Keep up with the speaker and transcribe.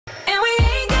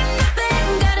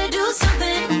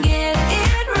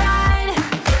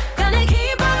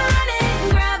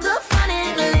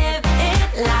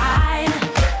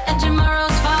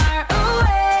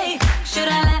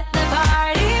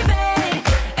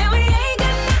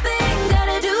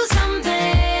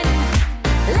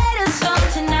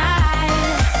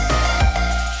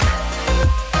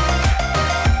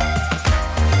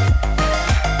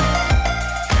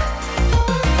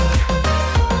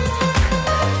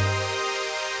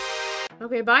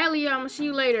Okay, bye, Aaliya. I'm gonna see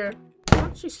you later.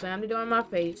 Oh, she slammed the door in my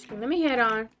face. Okay, let me head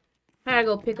on. I gotta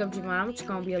go pick up Javon. It's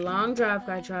gonna be a long drive.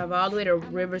 I drive all the way to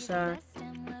Riverside.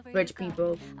 Rich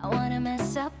people. I wanna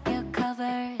mess up your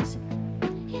covers.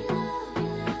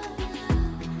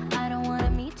 I don't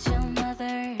wanna meet your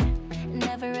mother.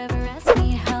 Never ever ask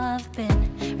me how I've been.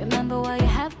 Remember why you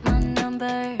have my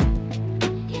number.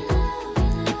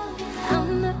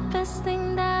 I'm the best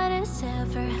thing that has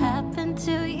ever happened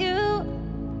to you.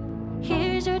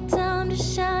 Here's your time to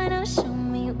shine. Now show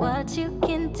me what you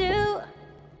can do.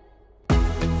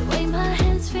 The way my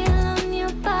hands feel on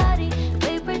your body, the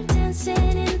way we're dancing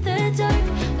in the dark.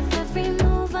 With every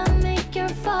move I make, you're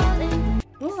falling.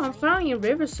 Oh, I'm finally in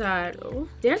Riverside. Oh,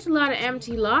 there's a lot of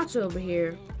empty lots over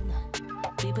here.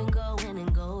 We've been going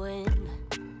and going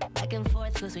back and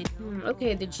forth 'cause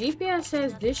Okay, the GPS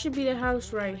says this should be the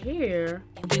house right here.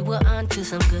 we were on to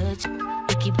some good.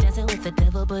 We keep dancing with the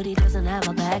devil, but he doesn't have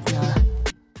a back now.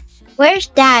 Where's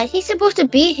Dad? He's supposed to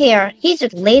be here. He's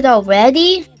late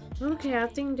already. Okay, I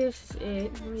think this is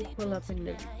it. Let me pull up in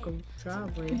the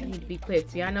driveway. I need to be quick.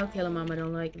 Yeah, I know Kayla Mama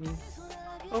don't like me.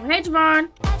 Oh, hey, Javon.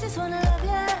 I just wanna love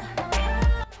ya.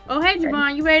 Oh, hey,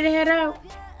 Javon. You ready to head out?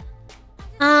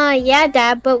 Yeah,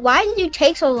 Dad, but why did you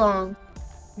take so long?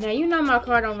 Now, you know my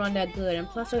car don't run that good, and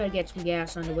plus I gotta get some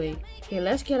gas on the way. Okay,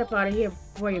 let's get up out of here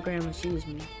before your grandma sees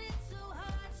me.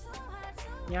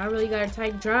 Y'all really got a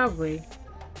tight driveway.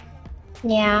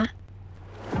 Yeah.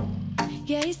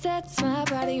 Yeah, he sets my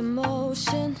body in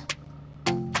motion.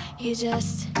 He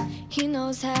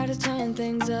knows how to turn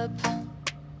things up.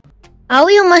 Are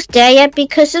we almost there yet?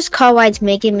 Because this car ride's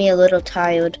making me a little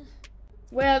tired.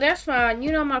 Well, that's fine.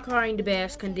 You know my car ain't the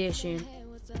best condition.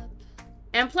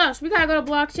 And plus, we gotta go to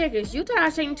block tickets. You thought I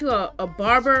was taking to a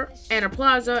barber and a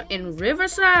plaza in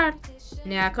Riverside?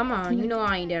 Nah, come on. You know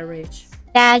I ain't that rich.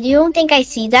 Dad, you don't think I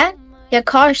see that? Your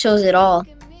car shows it all.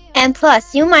 And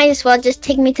plus, you might as well just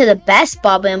take me to the best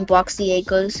barber in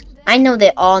Bloxburg. I know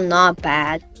they're all not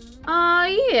bad.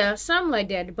 Yeah, something like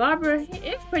that. The barber,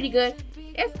 it's pretty good.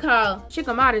 It's called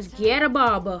Chickamauga's Get a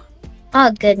Barber.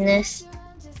 Oh, goodness.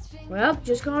 Well,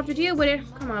 just gonna have to deal with it.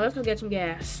 Come on, let's go get some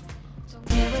gas.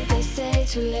 Hear what they say,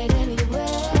 too late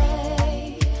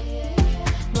anyway.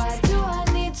 Why do I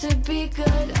need to be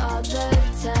good all the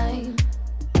time?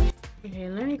 Okay,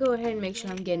 let me go ahead and make sure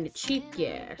I'm getting the cheap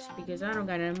gas because I don't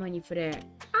got enough money for that.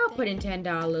 I'll put in $10.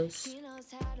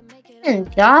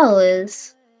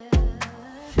 $10?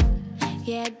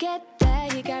 Yeah, I get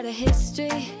that you got a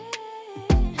history,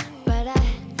 but I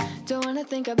don't wanna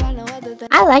think about no other than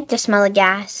I like the smell of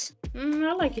gas.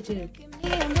 I like it too.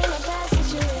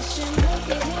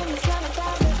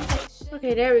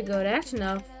 Okay, there we go. That's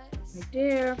enough. Right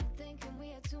there.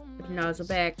 Put the nozzle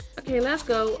back. Okay, let's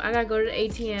go. I gotta go to the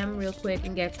ATM real quick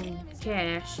and get some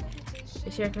cash.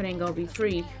 This haircut ain't gonna be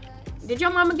free. Did your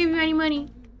mama give you any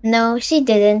money? No, she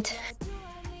didn't.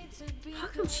 How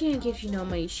come she ain't give you no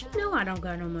money? She know I don't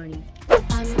got no money.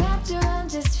 I'm wrapped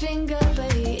around his finger,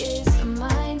 but he is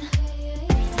mine.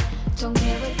 Don't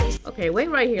care what they say. Okay, wait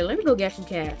right here. Let me go get some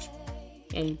cash.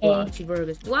 And Bloxy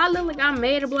Burgers. Do I look like I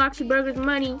made a Bloxy Burgers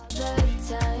money?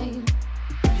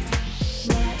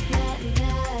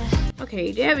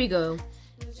 Okay, there we go.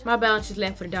 My balance is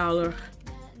left for $1.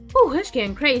 Ooh, it's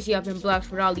getting crazy up in Blox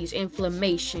with all these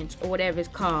inflammations, or whatever it's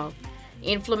called.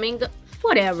 Inflamingo?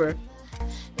 Whatever.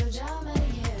 No drama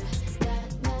here.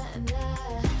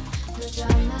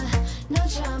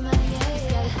 He's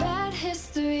got a bad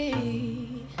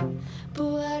history, but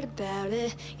what about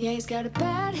it? Yeah, he's got a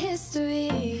bad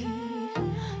history,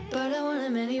 but I want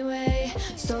him anyway.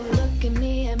 So look at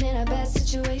me, I'm in a bad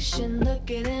situation. Look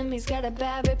at him, he's got a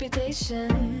bad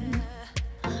reputation,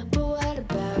 but what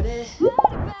about it?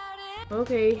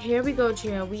 Okay, here we go,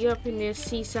 child. We up in this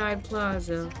seaside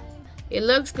plaza. It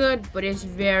looks good, but it's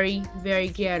very, very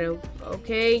ghetto.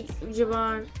 Okay,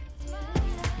 Javon?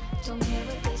 Don't care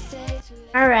what they say.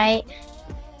 Alright.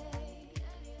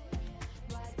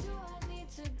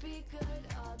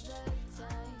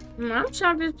 I'm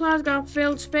shocked this plaza got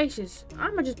filled spaces.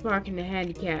 I'ma just park in the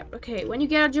handicap. Okay, when you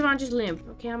get out, Javon, just limp.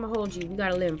 Okay, I'ma hold you. You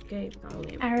gotta limp, okay? I'll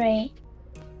limp. Alright.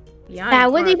 Yeah, Dad,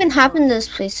 what even happened to this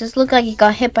place? This looked like it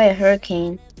got hit by a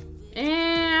hurricane.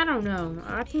 I don't know.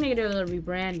 I think they did a little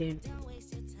rebranding.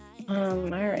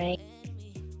 Alright.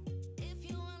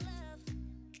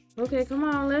 Okay, come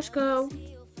on, let's go.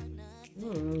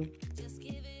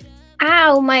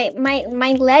 Ow, my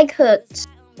leg hurts.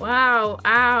 Wow,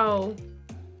 ow.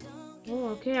 Oh,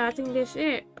 okay, I think that's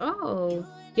it. Oh,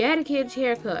 get a kid's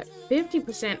haircut.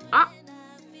 50% off.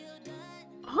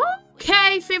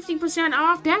 Okay, 50%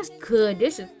 off. That's good.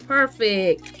 This is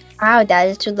perfect. Wow, Dad,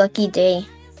 it's a lucky day.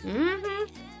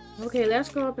 Okay, let's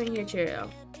go up in here,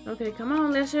 child. Okay, come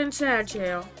on, let's inside,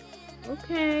 child.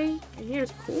 Okay, and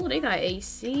here's cool. They got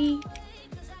AC.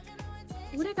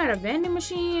 Ooh, they got a vending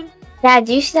machine. Dad,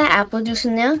 do you see that apple juice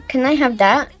in there? Can I have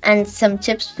that? And some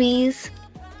chips, please?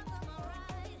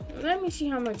 Let me see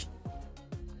how much.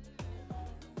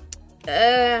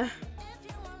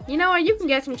 You know what? You can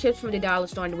get some chips from the dollar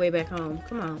store on the way back home.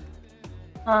 Come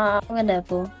on.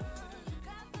 Whatever.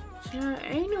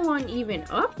 Ain't no one even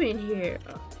up in here.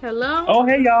 Hello? Oh,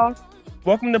 hey, y'all.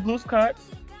 Welcome to Blue's Cuts.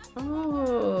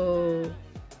 Oh.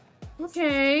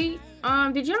 Okay.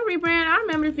 Did y'all rebrand? I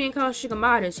remember this being called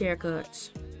Shigamada's Haircuts.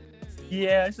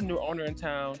 Yeah, it's a new owner in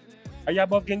town. Are y'all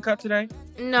both getting cut today?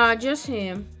 Nah, just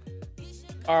him.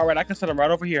 All right, I can set them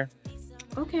right over here.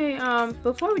 Okay,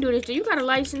 before we do this, do you got a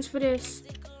license for this?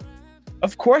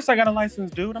 Of course I got a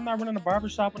license, dude. I'm not running a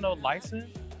barbershop with no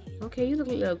license. Okay, you look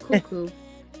a little cuckoo.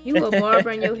 You a barber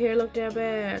and your hair look that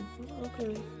bad.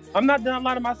 Okay. I'm not done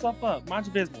lining myself up. Mind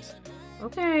your business.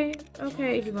 Okay,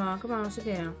 Javon, come on, sit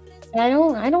down. I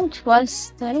don't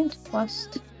trust.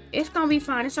 It's gonna be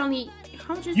fine. It's only,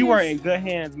 how much is You this? are in good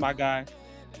hands, my guy.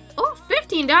 Oh,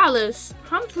 $15.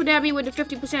 How much would that be with the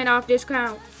 50% off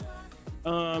discount?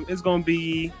 It's gonna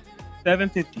be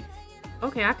 $7.50.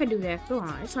 Okay, I could do that. Go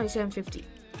on. It's only $7.50.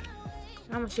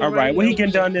 All right, when he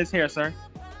getting done this hair, sir?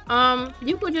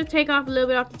 You could just take off a little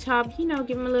bit off the top. You know,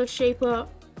 give him a little shape up.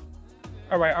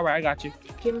 All right, I got you.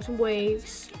 Give him some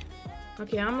waves.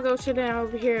 Okay, I'm gonna go sit down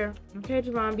over here. Okay,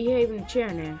 Javon, behave in the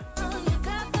chair now.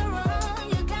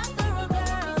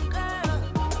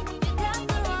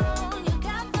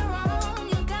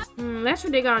 That's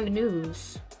what they got on the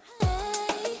news.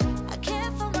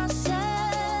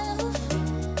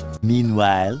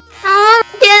 Meanwhile.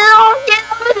 Get on the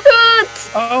hood!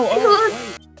 Oh,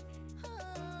 wait.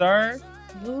 Sir?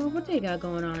 Ooh, what they got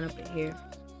going on up in here?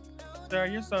 Sir,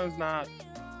 your son's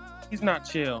he's not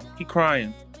chill. He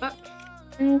crying.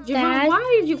 Javon, Dad,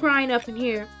 why are you crying up in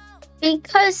here?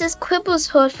 because his quibble's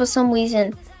hurt for some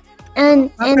reason.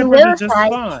 And My in peppers are just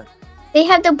Riverside, fine. they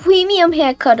have the premium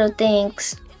haircutter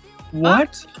things.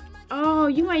 What? Oh,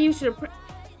 you ain't used to the...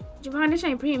 Javon, this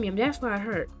ain't premium. That's why it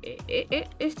hurt.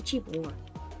 It's the cheaper one.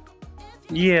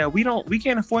 Yeah, we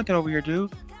can't afford that over here,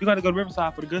 dude. You gotta go to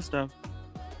Riverside for the good stuff.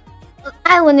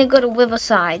 I want to go to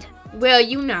Riverside. Well,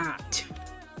 you not.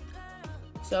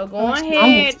 So go What's wrong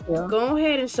ahead. with you? Go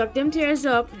ahead and suck them tears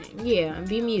up. Yeah, and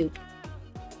be mute.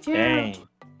 Yeah. Dang.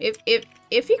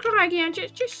 If he cry again,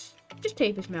 just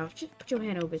tape his mouth. Just put your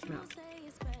hand over his mouth.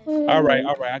 All right,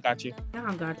 I got you. I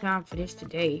don't got time for this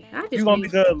today. You gonna be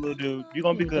good, little dude. You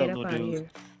gonna be good, Get up little out of dude. here.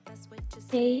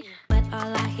 Okay. But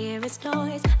all I hear is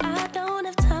noise. I don't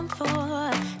have time for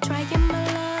trying my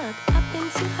luck up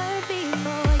into her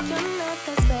before. You're not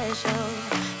that special.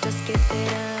 Just give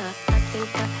it up. I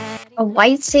think I've had A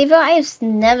white saver? I have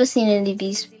never seen any of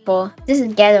these before. This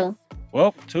is ghetto.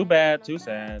 Well, too bad, too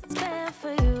sad. bad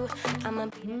for you. I'm a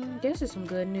This is some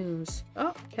good news.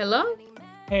 Oh, hello?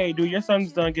 Hey, dude, your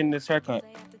son's done getting this haircut.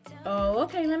 Oh,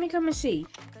 okay. Let me come and see.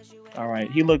 All right,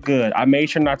 he looked good. I made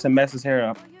sure not to mess his hair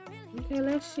up. Okay,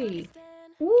 let's see.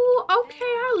 Ooh, okay.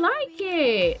 I like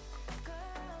it.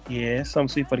 Yeah, it's something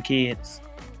sweet for the kids.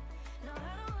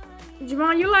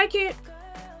 Javon, you like it?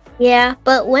 Yeah,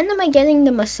 but when am I getting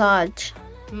the massage?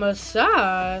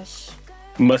 Massage?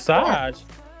 Massage?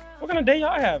 What kind of day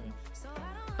y'all having?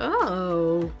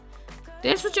 Oh.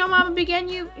 That's what your mama be getting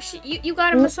you? You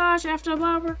got a massage after a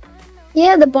barber?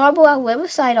 Yeah, the barber at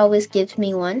Riverside always gives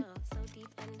me one.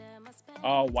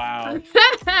 Oh, wow.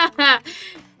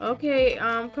 Okay,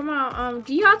 come on.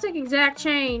 Do y'all take exact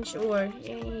change or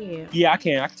yeah? Yeah, I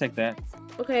can take that.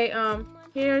 Okay,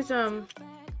 here's Javon,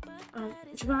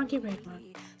 get ready,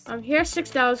 man. Here's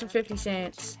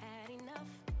 $6.50.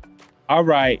 All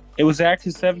right, it was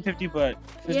actually $7.50, but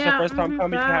since it's Yeah, your first time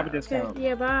coming, you can have a okay, discount.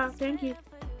 yeah, bye. Thank you.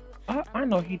 I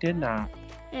know he did not.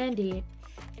 Indeed.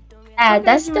 Dad,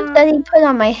 that stuff that he put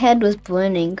on my head was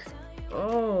burning.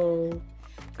 Oh,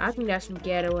 I think that's some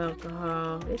ghetto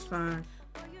alcohol. It's fine.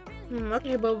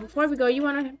 Okay, but before we go, you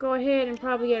want to go ahead and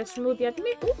probably get a smoothie. I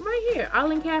think, right here,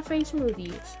 Island Cafe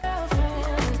smoothies.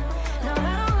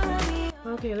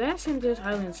 Okay, let's send this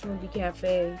Island Smoothie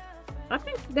Cafe. I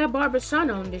think that Barber's son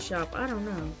owned this shop. I don't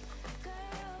know.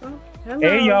 Oh, hello.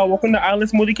 Hey, y'all, welcome to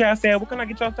Island Smoothie Cafe. What can I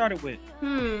get y'all started with?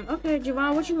 Okay,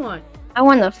 Javon, what you want? I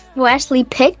want a freshly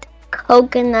picked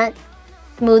coconut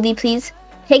smoothie, please.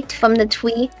 Picked from the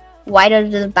tree right out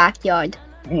of the backyard.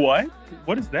 What?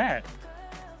 What is that?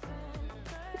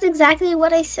 That's exactly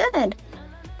what I said.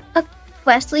 A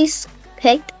freshly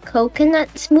picked coconut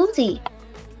smoothie.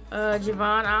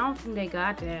 Javon, I don't think they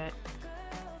got that.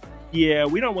 Yeah,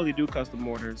 we don't really do custom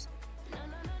orders.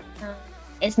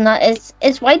 It's not.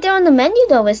 It's right there on the menu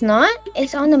though. It's not.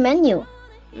 It's on the menu.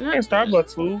 Hey,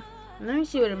 Starbucks fool. Let me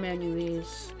see what the menu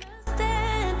is.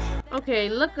 Okay,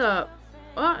 look up.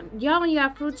 Oh, y'all only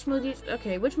got fruit smoothies.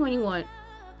 Okay, which one you want?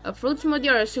 A fruit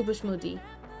smoothie or a super smoothie?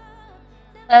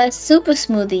 A super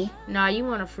smoothie. Nah, you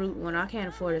want a fruit one. I can't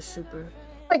afford a super.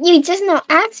 But you just now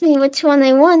asked me which one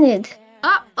I wanted.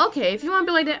 Oh, okay. If you want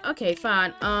to be like that, okay,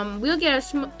 fine. We'll get a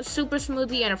super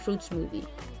smoothie and a fruit smoothie.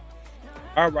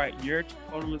 All right, your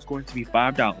total is going to be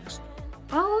 $5.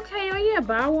 Oh, okay. Oh, yeah.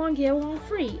 Buy one, get one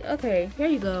free. Okay, here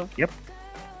you go. Yep.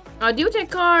 Do you take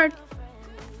card?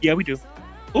 Yeah, we do.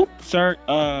 Oops, sir.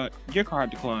 Your card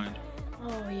declined.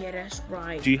 Oh, yeah, that's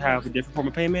right. Do you have a different form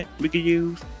of payment we could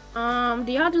use? Do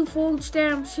y'all do food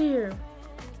stamps here?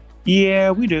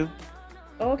 Yeah, we do.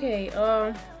 Okay,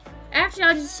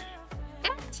 actually,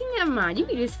 never mind. You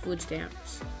can use food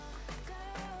stamps.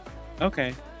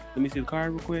 Okay. Let me see the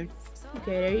card real quick.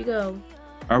 Okay, there you go.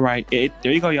 All right. There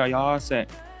you go, y'all. Y'all all set.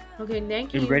 Okay,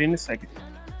 thank you. Be ready in a second.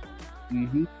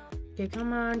 Mm-hmm. Okay,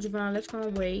 come on, Javon. Let's go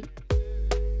and wait.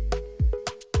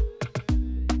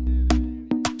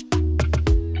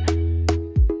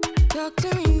 Talk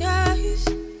to me nice,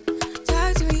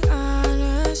 talk to me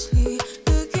honestly.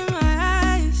 Look in my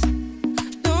eyes,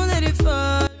 don't let it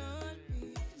fall on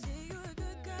me. Say you a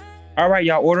good guy. All right,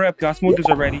 y'all. Order up. Y'all smoothies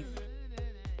are ready.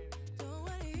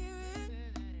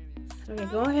 Okay,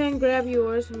 go ahead and grab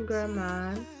yours and grab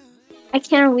mine. I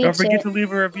can't reach Don't forget it. to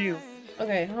leave a review.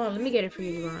 Okay, hold on. Let me get it for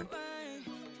you, Javon.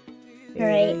 There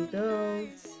Alright. you go.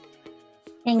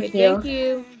 Thank Okay, you. thank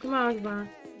you. Come on, Javon.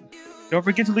 Don't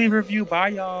forget to leave a review. Bye,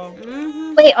 y'all.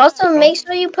 Wait, also make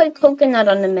sure you put coconut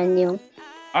on the menu.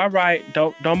 All right.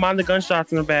 Don't mind the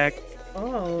gunshots in the back.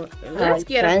 Oh, let's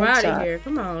get up out of here.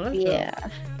 Come on, let's go. Yeah.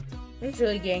 It's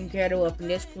really getting ghetto up in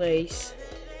this place.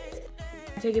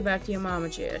 Take it back to your mama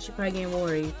chair. She probably getting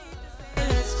worried.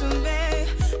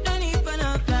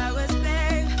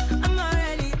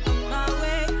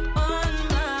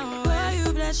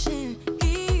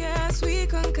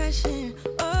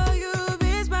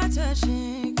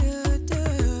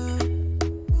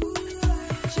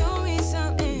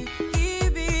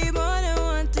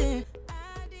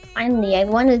 Finally, I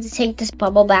wanted to take this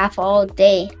bubble bath all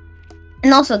day.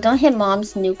 And also, don't hit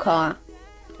mom's new car.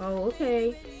 Oh,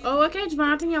 okay. Oh, okay,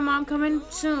 Javon. I think your mom coming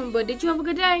soon. But did you have a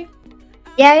good day?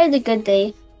 Yeah, I had a good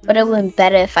day, but it would have been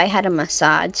better if I had a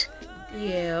massage.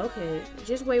 Yeah, okay.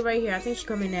 Just wait right here. I think she's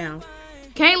coming now.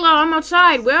 Kayla, I'm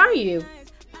outside. Where are you?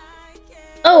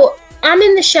 Oh, I'm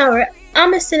in the shower.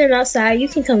 I'm sitting outside. You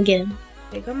can come get him.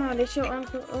 Hey, come on. It's your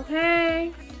uncle.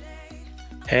 Okay.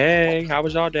 Hey, how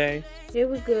was y'all day? It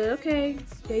was good. Okay.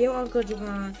 Yeah, your uncle,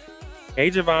 Javon.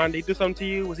 Hey, Javon, did he do something to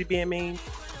you? Was he being mean?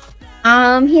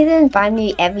 He didn't buy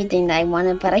me everything that I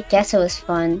wanted, but I guess it was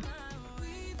fun.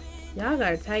 Y'all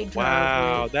got a tight job.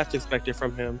 Wow, that's expected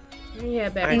from him. Yeah,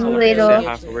 back I ain't home. gonna let Little. that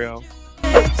hot for real.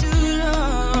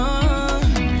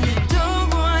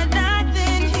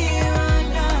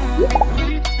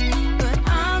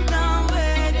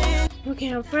 Okay,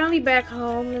 I'm finally back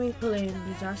home. Let me pull in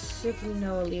because I simply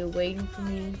know Aaliya waiting for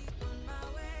me.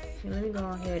 Okay, let me go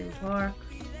ahead and park.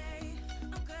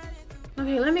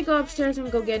 Okay, let me go upstairs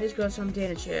and go get this girl some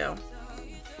dinner, chill.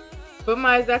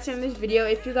 But that's in this video.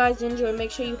 If you guys enjoy,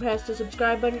 make sure you press the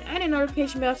subscribe button and the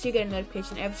notification bell so you get a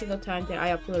notification every single time that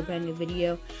I upload a brand new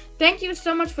video. Thank you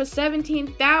so much for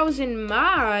 17,000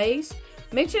 mics.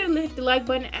 Make sure to hit the like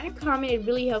button and comment. It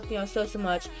really helps me out so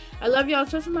much. I love y'all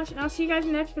so much, and I'll see you guys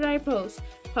in the next video I post.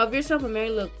 Have yourself a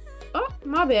merry look. Oh,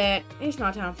 my bad. It's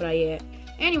not time for that yet.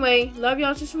 Anyway, love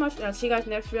y'all so much, and I'll see you guys in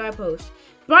the next video I post.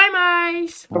 Bye,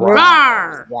 mice.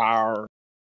 Rawr. Rawr.